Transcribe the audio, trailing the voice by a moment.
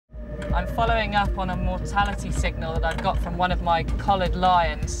I'm following up on a mortality signal that I've got from one of my collared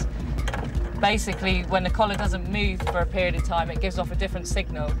lions. Basically, when the collar doesn't move for a period of time, it gives off a different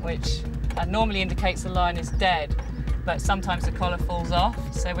signal, which normally indicates the lion is dead, but sometimes the collar falls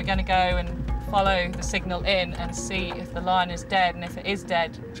off. So we're going to go and follow the signal in and see if the lion is dead, and if it is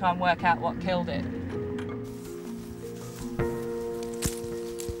dead, try and work out what killed it.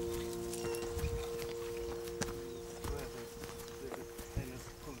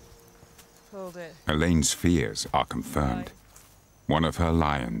 Pulled it. Elaine's fears are confirmed. One of her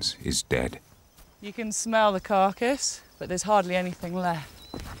lions is dead. You can smell the carcass, but there's hardly anything left.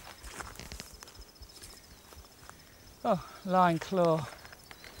 Oh, lion claw.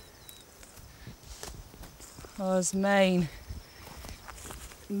 Oh, there's mane.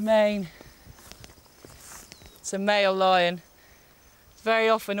 Mane. It's a male lion. Very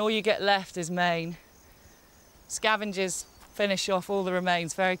often all you get left is mane. Scavengers finish off all the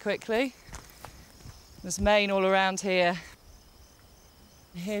remains very quickly. There's mane all around here.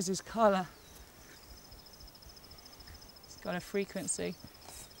 Here's his collar. He's got a frequency.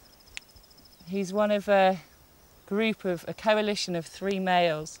 He's one of a coalition of 3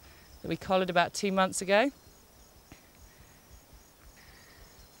 males that we collared about 2 months ago.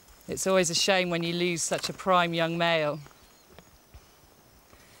 It's always a shame when you lose such a prime young male.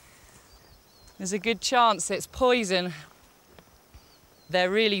 There's a good chance it's poison. They're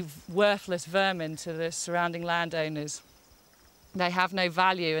really worthless vermin to the surrounding landowners. They have no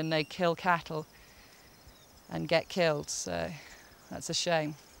value and they kill cattle and get killed, so that's a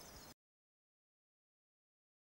shame.